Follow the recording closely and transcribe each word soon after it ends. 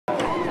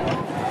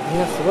みん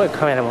なすごい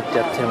カメラ持って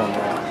やってるもんね。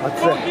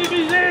熱い。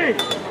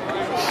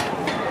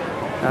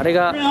あれ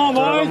がド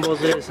ラゴンボ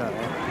ールレースだね。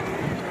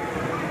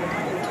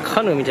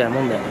カヌーみたいな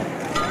もんだよね。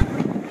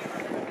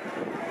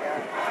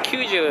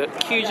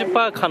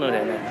90% カヌーだ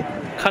よね。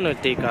カヌーっ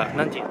ていうか、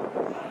なんていうの、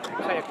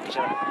カヤックじ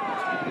ゃない。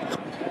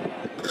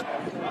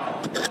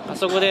あ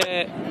そこ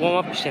でウォーム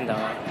アップしてんだな。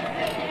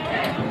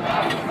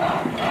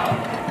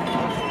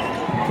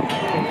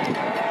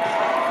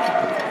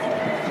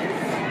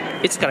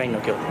いつからいんの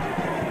今日？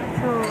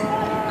今日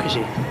は9時。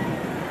11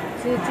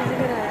時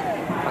ぐら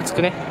い。暑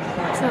くね？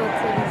そう、暑い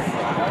で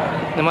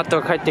す。で、マッ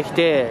トが帰ってき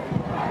て、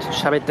ちょっと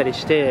喋ったり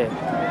して、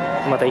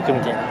また行く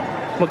みたいな。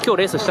もう今日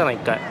レースしたの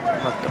1回、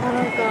マット。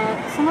なんか、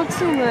その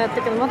チームはやっ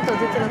たけど、マットは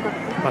出てなかっ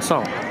た。あ、そ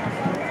う。だ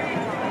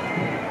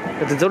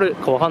ってどれ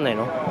かわかんない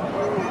の？多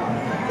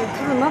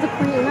分まだこ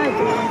こにいないと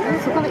思う。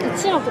そこの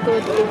1のところ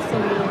って言ってた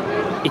んだよ。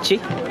1？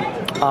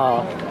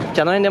 ああ、じ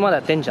ゃああの辺でまだ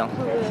やってんじゃん。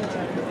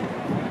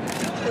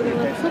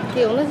さっ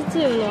き同じチ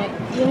ームの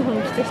ユニフォー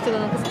ム着た人が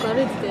なんかそこ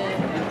歩いてて、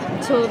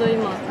ちょうど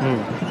今、だか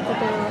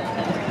ら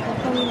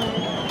分かんな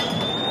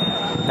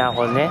い。なる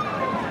ほどね。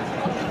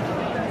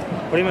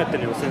これ今やって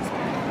るの予選ですか？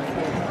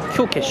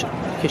今日決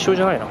勝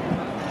じゃないの？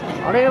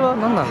あれは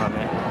何なんだ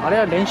ね。あれ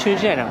は練習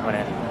試合なのか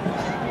ね。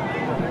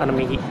あの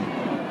右。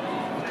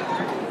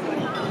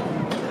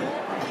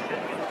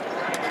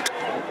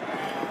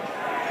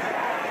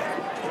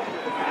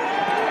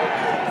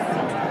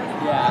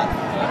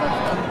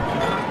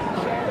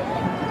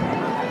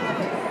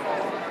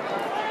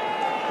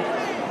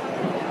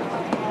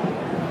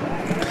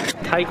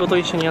太鼓と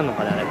一緒にやるの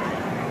かね、あれ。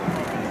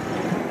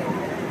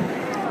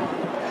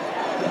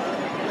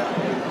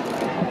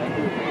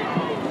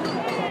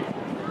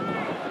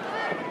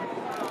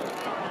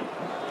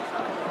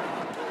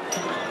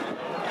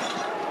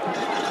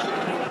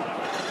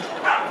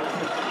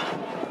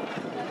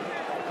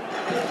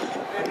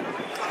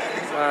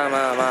まあ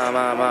まあまあ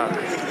まあまあ。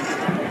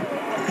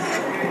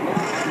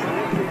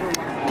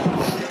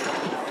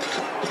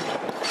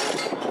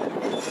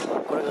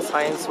これが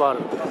サイエンスワー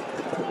ルド。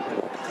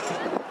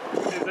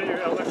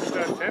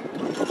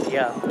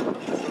Yeah. That's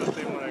the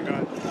same one I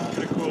got.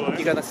 Pretty cool, eh?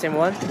 You got the same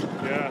one?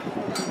 Yeah.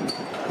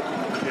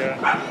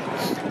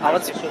 Yeah.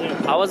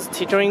 I was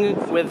teetering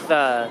with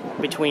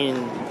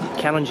between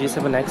Canon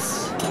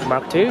G7X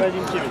Mark II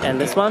and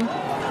this one,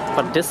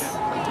 but this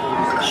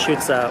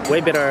shoots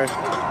way better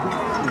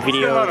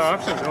video. A lot of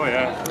options. Oh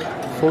yeah.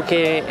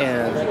 4K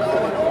and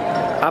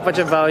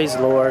aperture value is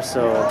lower,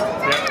 so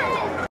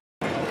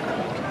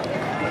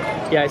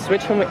yeah. I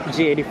switched from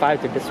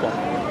G85 to this one.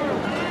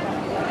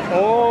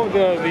 Oh,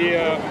 the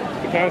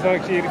Cantika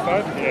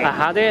G85? Yeah. I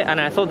had it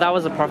and I thought that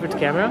was a perfect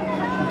camera,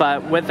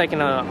 but with like,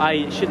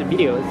 I shoot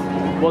videos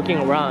walking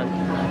around.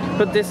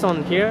 Put this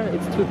on here,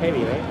 it's too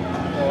heavy, right?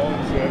 Oh,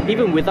 yeah.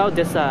 Even without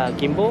this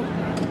gimbal,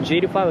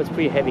 G85 was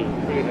pretty heavy.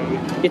 Pretty heavy.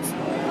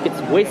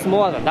 It's way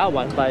smaller than that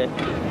one, but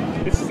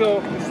it's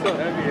still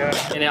heavy,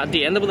 yeah. And at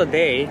the end of the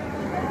day,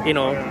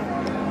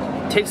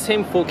 takes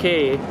him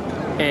 4K,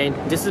 and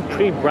this is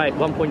pretty bright,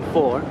 1.4.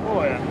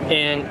 Oh yeah.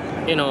 And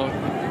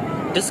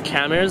this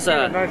camera's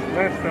nice.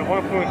 The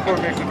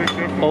 1.4 makes a big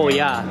difference. Oh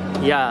yeah.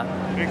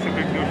 Makes a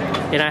big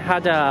difference. And I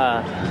had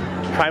a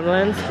prime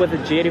lens with the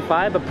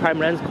G85, but prime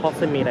lens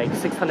costed me like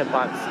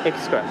 $600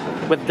 extra.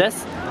 With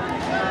this,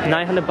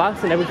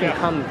 $900 and everything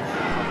comes.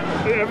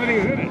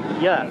 Everything's in it.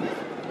 Yeah.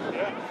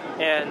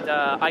 And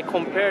I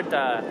compared.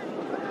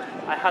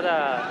 I had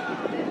a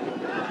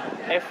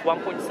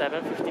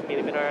f1.7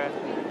 50mm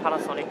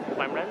Panasonic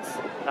prime lens.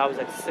 That was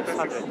like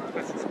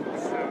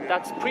 600.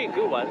 That's a pretty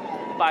good one.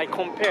 But I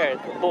compared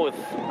both.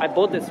 I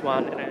bought this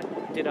one and I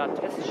did a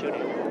test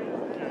shooting.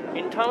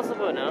 In terms of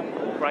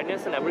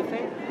brightness and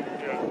everything,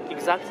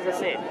 exactly the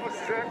same.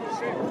 Exactly the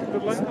same. The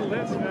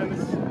lens, man,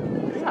 is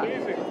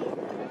amazing.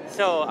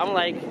 So I'm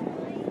like,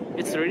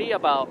 it's really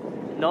about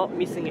not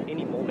missing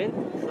any moment.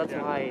 So that's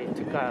why I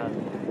took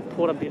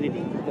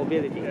mobility.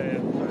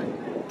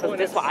 Because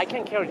that's why I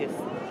can carry this.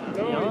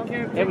 No, you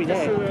can't every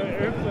day. This to the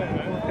airplane,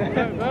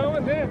 man. That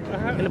one did.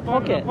 In the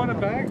pocket. On a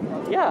bag?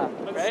 Yeah.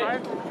 On the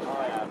side?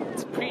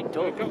 It's pretty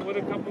dope. With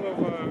a couple of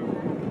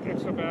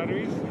extra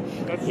batteries.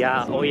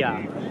 That's oh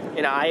yeah.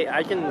 And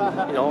I can,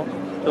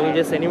 doing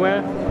this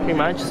anywhere, pretty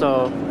much,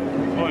 so.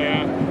 Oh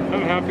yeah.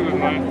 I'm happy with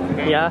mine.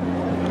 Yeah?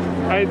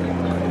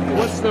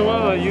 Once in a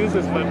while I use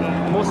this, but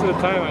most of the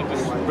time I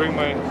just bring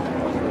my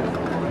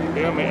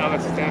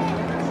Alex stamp.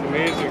 It's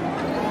amazing.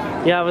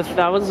 Yeah,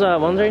 I was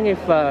wondering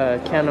if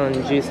Canon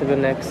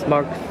G7X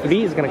Mark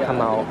III is gonna come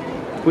out,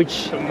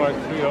 which the Mark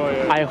III, oh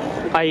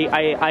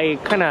yeah. I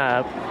kind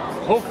of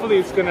hopefully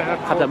it's gonna have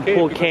 4K, the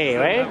 4K,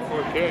 right?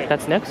 4K.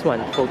 That's next one,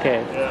 4K.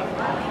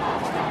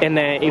 Yeah. And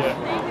then if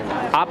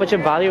aperture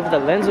value of the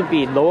lens would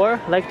be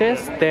lower like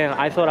this, then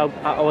I thought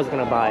I was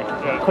gonna buy,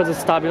 because the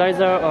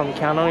stabilizer on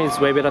Canon is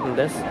way better than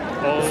this.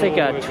 It's like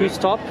a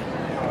 2-stop,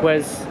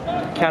 whereas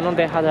Canon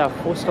they had a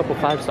 4-stop or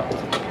 5-stop.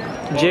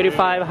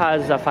 G85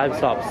 has 5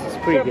 stops. It's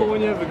pretty good. But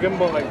when you have a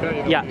gimbal like that,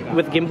 you don't need that.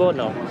 With gimbal,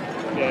 no.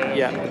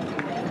 Yeah.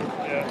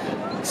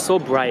 So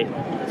bright,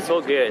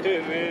 so good. It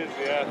is,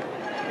 yeah.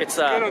 It's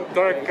Kind of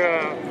dark.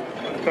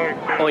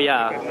 oh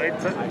yeah.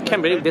 Nighttime.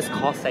 Can't believe this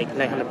costs like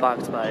 $900,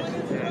 but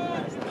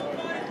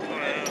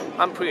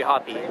I'm pretty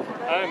happy.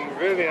 I'm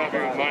really happy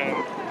with mine.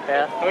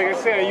 Yeah. Like I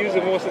say, I use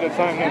it most of the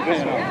time, not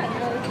this one.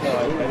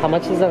 How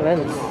much is the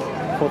lens?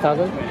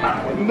 4,000?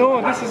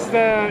 No, this is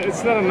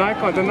it's not a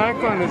Nikon. The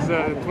Nikon is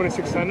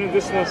 2600.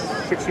 This one's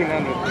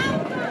 1600.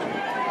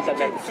 Is that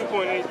like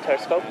 2.8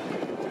 telescope?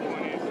 2.8.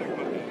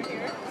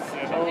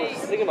 Oh,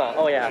 Sigma.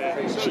 Oh yeah,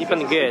 cheap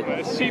and good.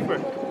 It's cheaper.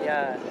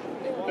 Yeah.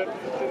 The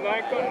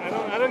Nikon,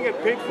 I don't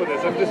get paid for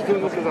this. I'm just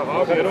doing this as a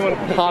hobby. I don't want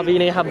to. Hobby,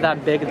 you have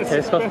that big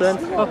telescope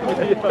lens?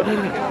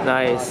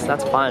 Nice,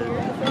 that's fun.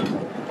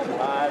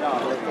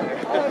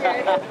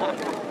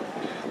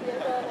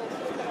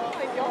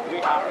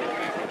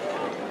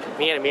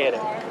 見える見える。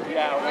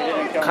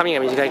髪が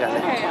短いから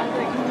ね。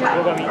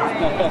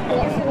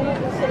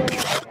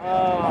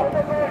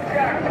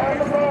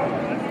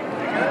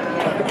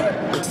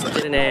映っ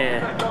てる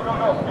ね。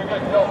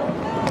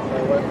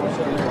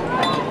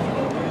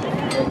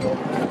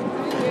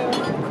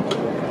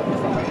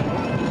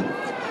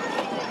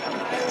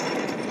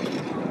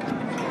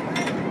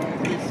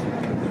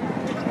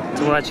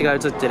友達が映っ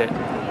てる。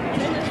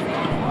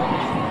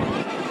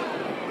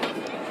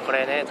こ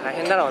れね、大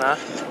変だろうな。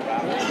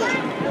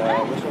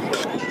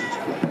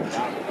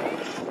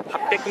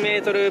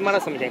800m マラ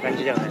ソンみたいな感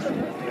じだよね。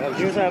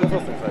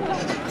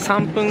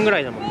3分ぐら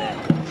いだもんね。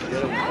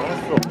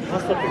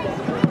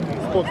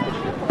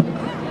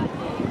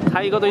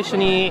タイ語と一緒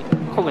に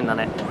漕ぐんだ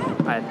ね、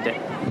ああやって。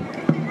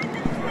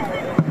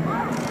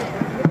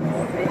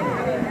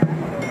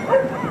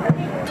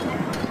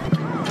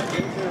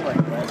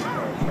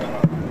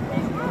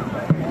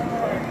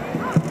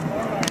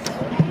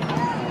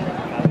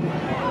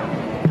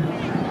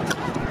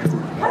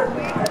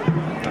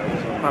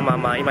まあ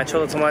まあ今ちょ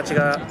うど友達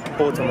が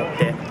ボート乗っ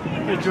て、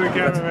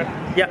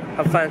いや、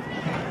have fun。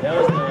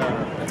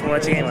友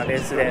達が今レー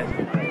スで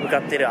向か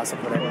ってるあそ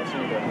こで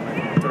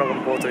ドラゴ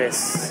ンボートレー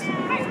ス。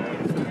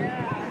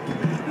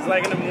まあ、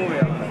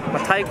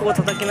太鼓を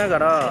叩きなが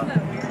ら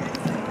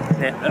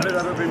ね、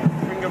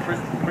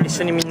一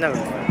緒にみんなが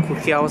呼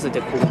吸合わせて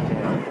こう。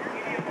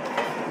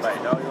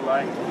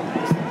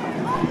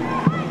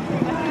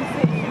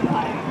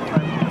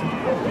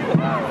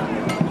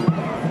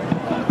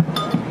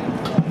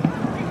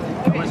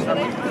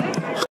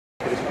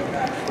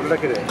これだ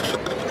けで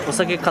お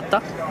酒買っ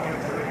た？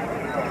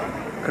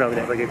クラブ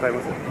で。お酒買い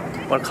ます。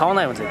俺買わ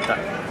ないもん絶対。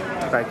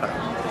高いから。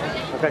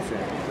高いっすね。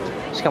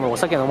しかもお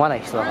酒飲まな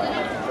い人だから。始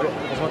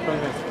まったんじゃな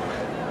いですか。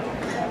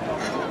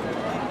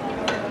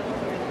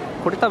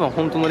これ多分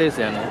本当のレース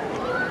だよね。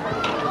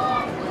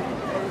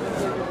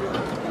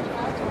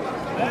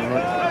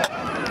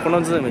こ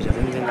のズームじゃ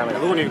全然ダメだ。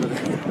どこにいるの？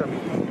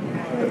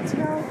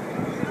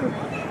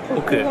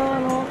奥。うわ。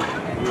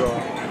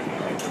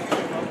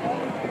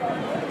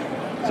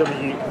じゃあ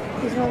右。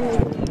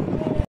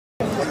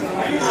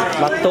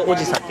マットお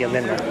じさんって呼ん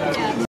でんだ。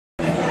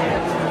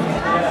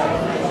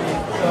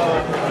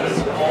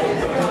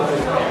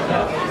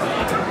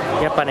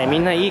やっぱね、み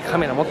んないいカ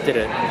メラ持って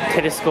る。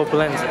テレスコープ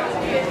レンズ。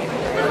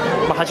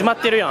まあ始まっ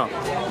てるやん。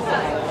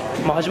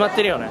まあ始まっ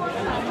てるよね。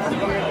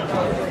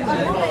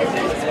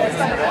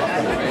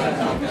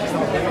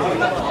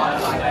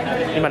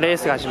今レー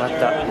スが始まった。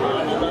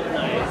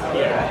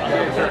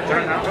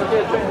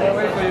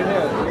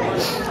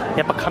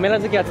やっぱカメラ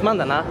好き集まん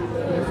だな。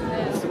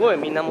すごい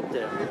みんな持って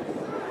る。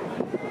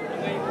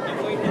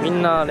み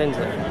んなレンズ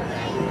で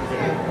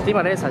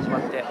今レース始ま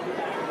って、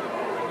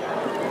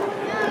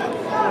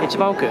一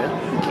番奥黄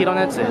色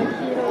のやつ、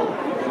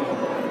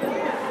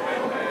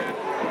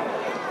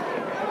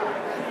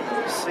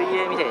水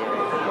泳みたいだよね。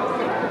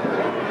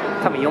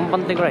多分4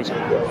番手ぐらいじゃん。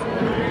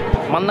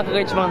真ん中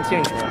が一番強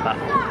いんだよやっぱ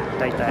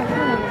大体。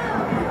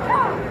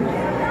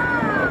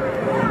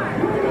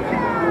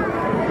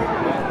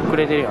遅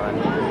れてるよね。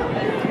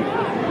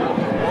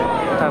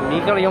多分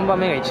右から4番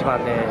目が1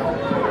番で、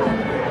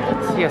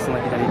次はその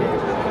左で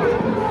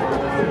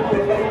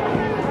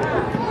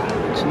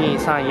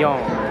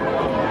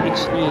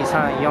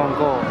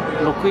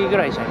123412345 6位ぐ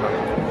らいじゃん今。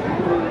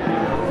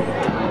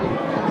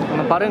こ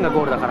のバルーンが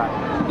ゴールだから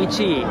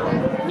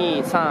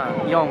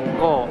12345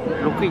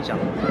 6位じゃん。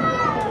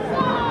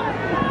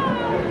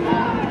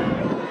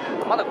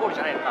まだゴール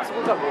じゃないのか。あそ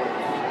こがゴール。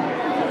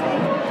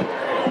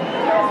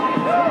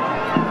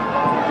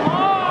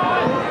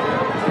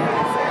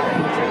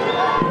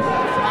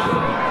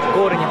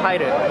ゴールに入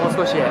る。もう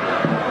少しで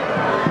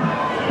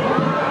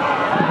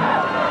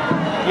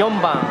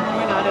4番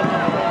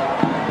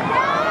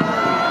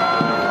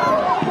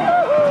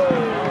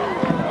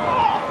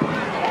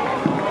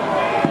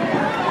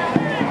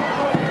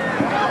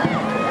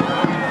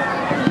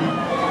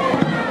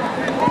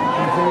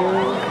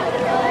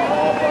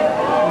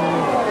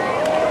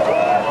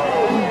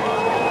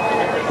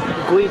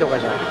5位とか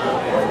じゃん。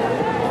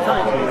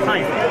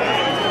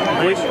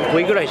5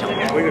位ぐらいじゃん。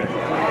5位ぐらい。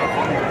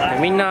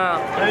みんな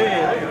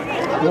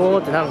お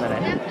ーってなるんだ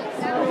ね。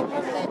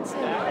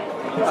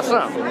あ、そう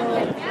なの。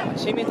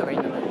チームメイトがいい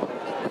んだね。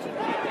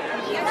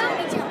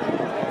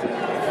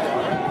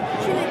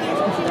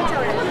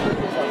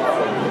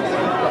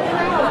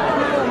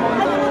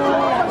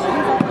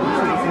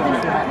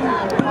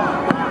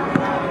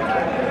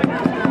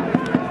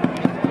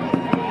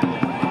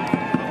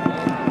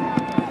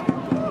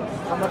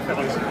頑張ってた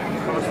かもしれない。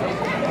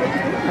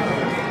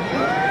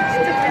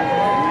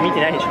見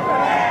てないでしょ。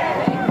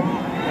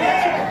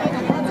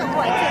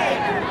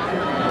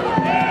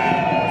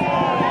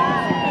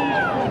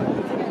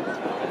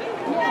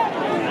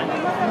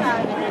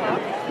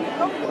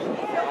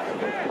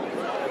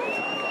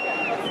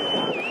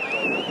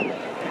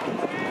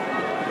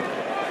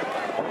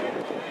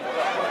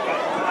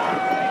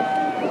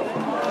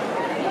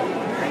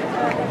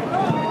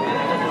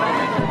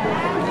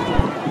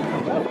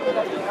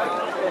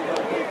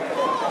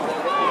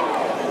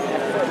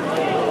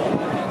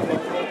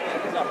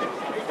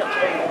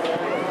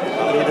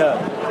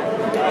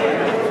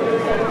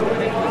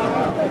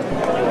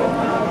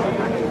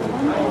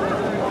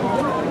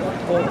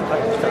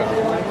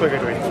声か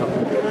ければいいんですか？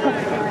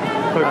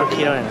声かけ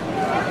嫌いな。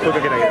声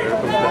かけないけど、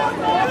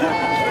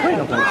声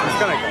の声つ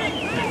かないから。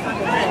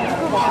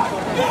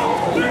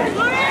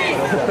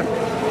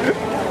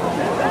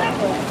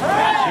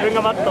自分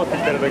がマットって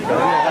言ってる時から、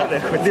なんだ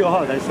よ、こっちが歯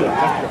を出してる。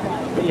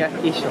いや、い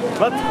いっしょ。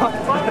マット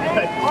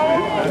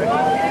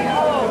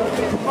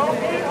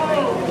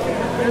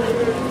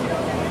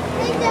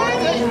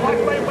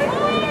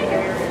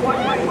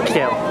来た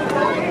よ。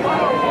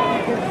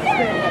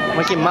も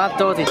う一回マッ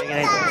トって言っちゃいけ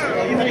ない。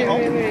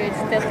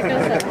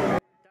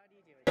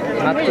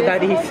マットダ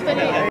ディーズ。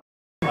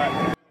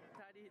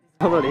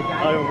あ、でも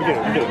見てる。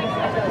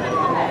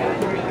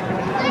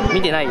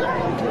見てないよ。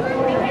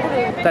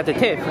だって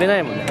手触れな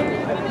いもんね。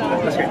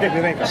確かに手触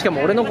れないから。しか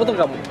も俺のこと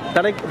が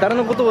誰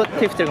のことを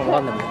手振ってるかも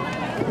わかんないもん。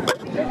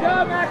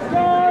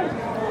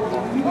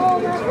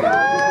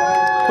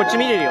こっち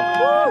見れるよ。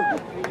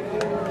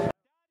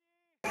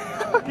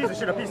ピースし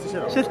て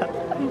た。してた。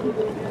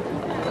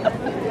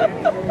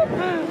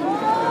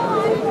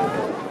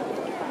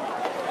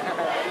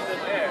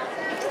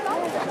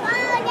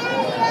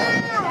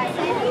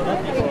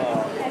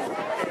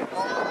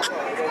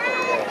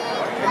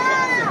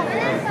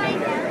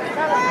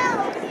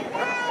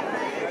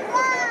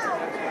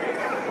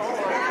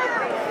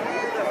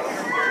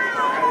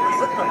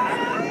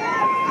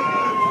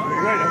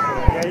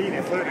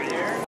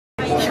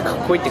かっ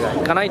こいいってか、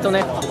行かないと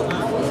ね。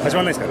始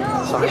まんないですか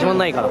らね。そう、始まん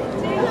ないから。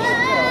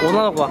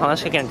女の子が話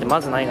しかけないって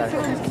まずないからね。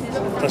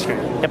確か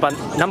に。やっぱ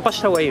ナンパ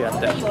した方がいいよ、やっ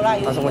て。あ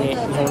そこに日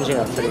本人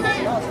が来る。い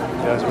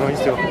や、自分はいいっ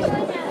すよ。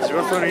自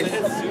分はそれいいっす。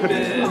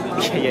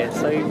いや、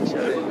そういう意味じゃ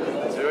ない。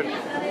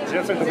自分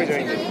はそれ得意じゃ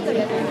ないんで。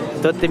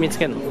どうやって見つ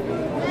けんの？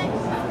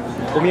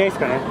お見合いっす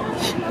かね。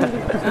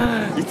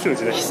いつの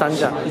時代？悲惨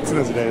じゃん。いつ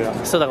の時代だ。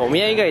そうだからお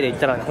見合い以外で言っ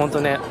たらね、本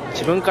当ね、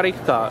自分から行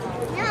くか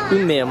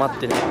運命を待っ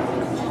てる。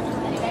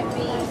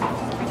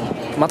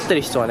待って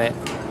る人はね、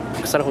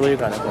腐るほどいる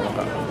からね、この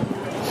中。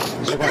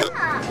自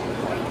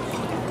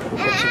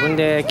分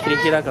で切り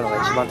開くのが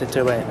一番手っ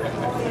取り早いね。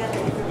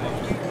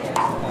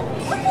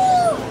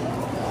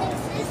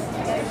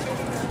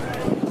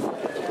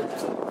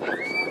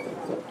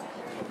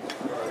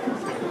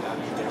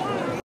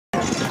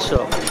ちょっ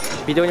と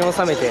ビデオに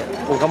収めて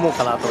拝もう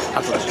かなと、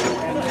あとだし。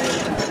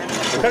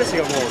彼氏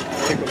がもう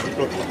結構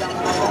プロ。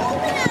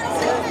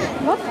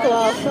マット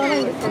は吸わな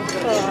いんですよ。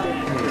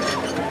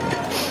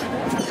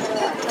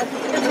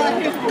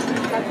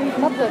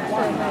マットだって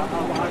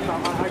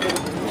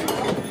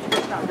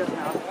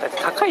だって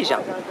高いじゃ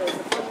ん。日本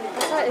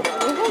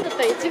だった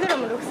ら1グラ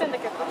ム6000だ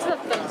けど、こっちだっ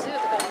たら10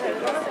とかで買えるん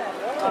ですよ。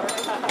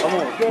あ、も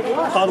う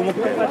カード持って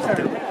る。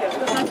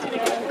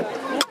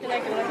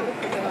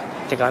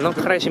てか、あの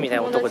彼氏みたい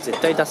な男絶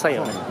対ダサい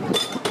よね。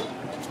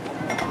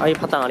ああいう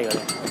パターンあるよ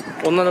ね。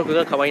女の子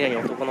が可愛いのに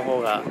男の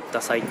方が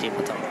ダサいっていう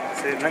パター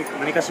ン。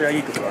何かしらい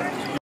いことがある。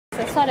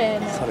サレ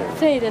のフ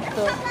ェイデッ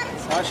ト。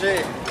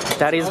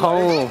Daddy's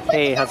home.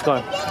 Hey, how's it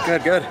going?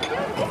 Good.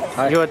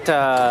 You're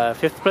at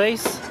fifth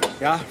place?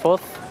 Yeah.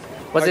 Fourth?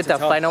 Was it the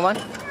tough. final one?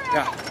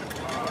 Yeah.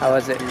 How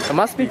was it? It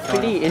must be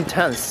pretty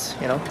intense,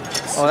 you know?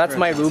 Oh, that's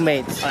my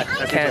roommate.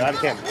 Ken.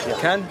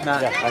 Ken?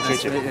 Matt. Yeah,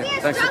 nice to meet you.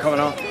 Thanks for coming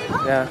on.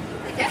 Yeah.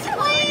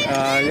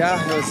 Yeah,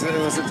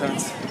 it was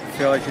intense. I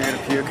feel like you're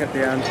gonna puke at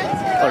the end.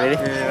 Oh, really? I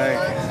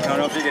don't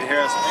know if you could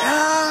hear us.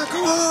 Yeah,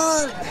 come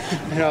on!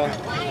 You know,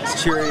 just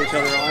cheering each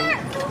other on.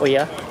 Oh,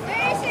 yeah?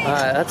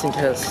 That's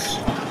intense.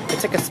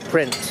 It's like a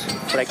sprint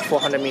for like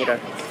 400 meters.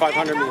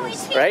 500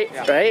 meters. Right?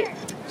 Yeah. Right?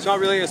 It's not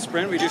really a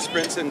sprint. We do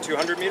sprints in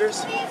 200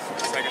 meters.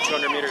 It's like a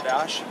 200-meter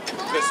dash.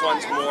 This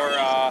one's more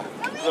a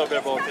little bit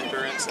of both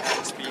endurance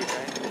and speed,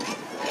 right?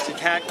 So you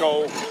can't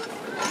go a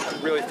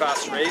really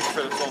fast rate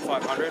for the full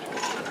 500.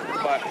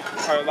 But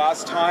our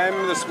last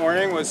time this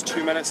morning was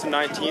 2 minutes and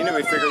 19, and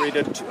we figured we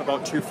did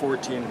about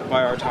 2:14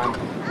 by our time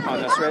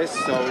on this race.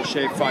 So we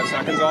shaved 5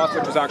 seconds off,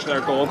 which was actually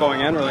our goal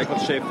going in. We're like,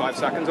 let's shave 5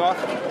 seconds off.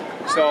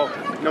 So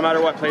no matter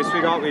what place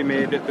we got, we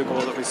made it the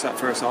goal that we set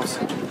for ourselves.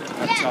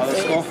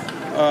 That's cool.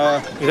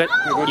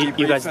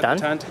 You guys done?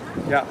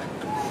 Yeah.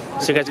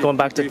 So you guys going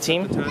back to the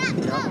team? Yeah.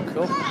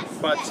 Cool.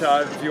 But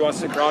if you want to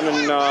stick around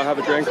and have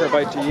a drink or a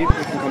bite to eat,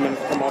 we can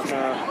come out in a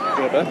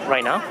little bit.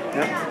 Right now?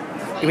 Yeah.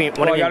 You mean,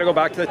 Well, I got to go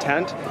back to the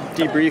tent,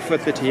 debrief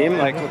with the team,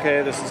 like,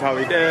 okay, this is how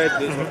we did,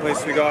 this is the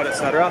place we got,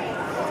 etc.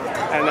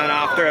 And then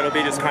after it'll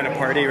be just kind of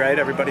party, right?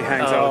 Everybody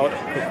hangs out.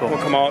 Cool. We'll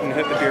come out and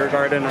hit the beer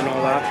garden and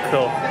all that.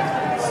 Cool.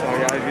 So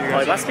yeah, if you Well,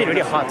 guys it must be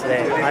really hot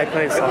today. I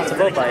played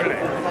Sarasvati, but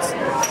it's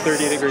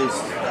 30 degrees.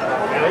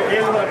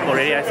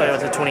 already I thought it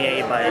was a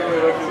 28, but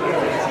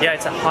yeah,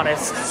 it's the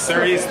hottest.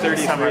 30's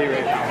 33 summer.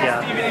 right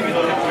now.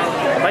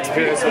 Yeah. But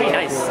it's pretty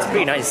nice. It's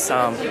pretty nice.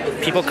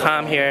 People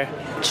come here,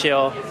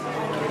 chill.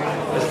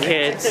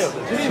 Kids,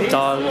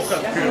 dogs.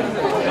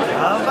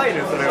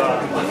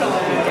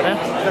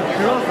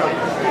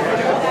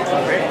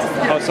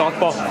 Oh,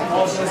 softball.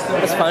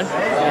 It's fun.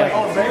 Yeah.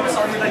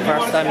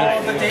 First time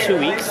in 2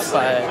 weeks,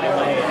 but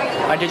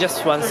I do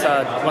just once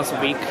a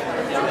week,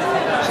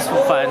 just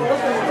for fun.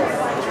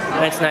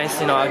 And it's nice,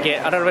 you know. I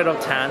get a little bit of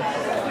tan.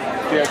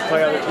 Do you guys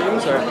play other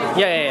teams or?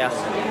 Yeah.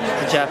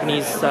 The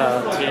Japanese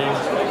team.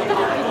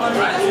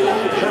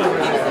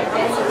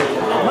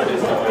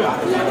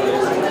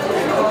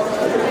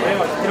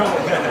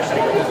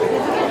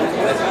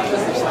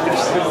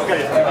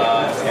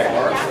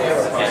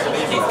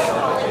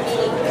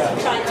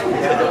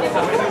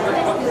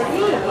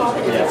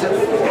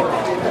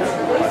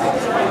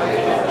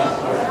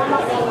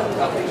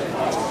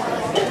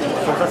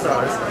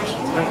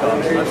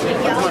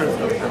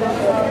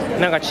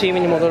なんかチーム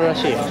に戻るら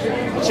しい。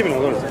チームに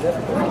戻るんですか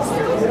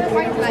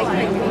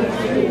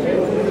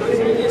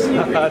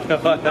I don't know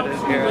what that is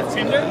here.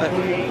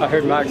 I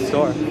heard Mac's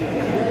door.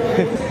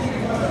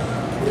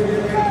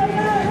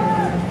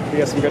 You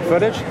got some good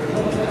footage?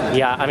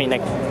 Yeah, I mean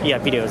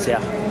videos.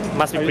 Yeah,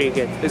 must be pretty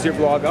good. Is your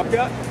blog up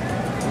yet?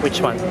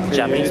 Which one? Your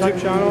Japanese YouTube one?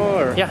 channel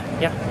or?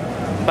 Yeah.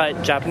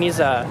 But Japanese,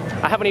 I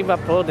haven't even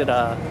uploaded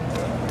the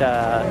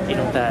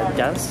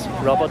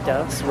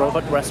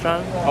robot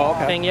restaurant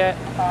thing yet.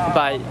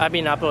 But I've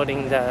been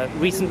uploading the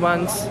recent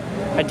ones.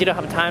 I didn't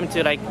have time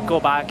to go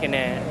back and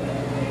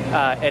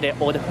edit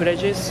all the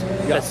footages.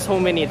 There's so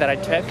many that I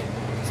took,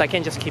 so I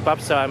can't just keep up.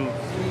 So I'm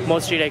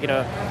mostly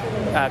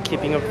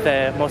keeping up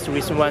the most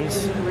recent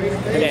ones.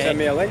 Can you send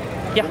me a link?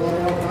 Yeah.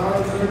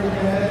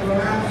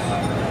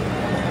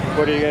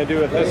 What are you gonna do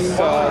with this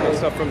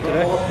stuff from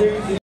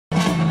today?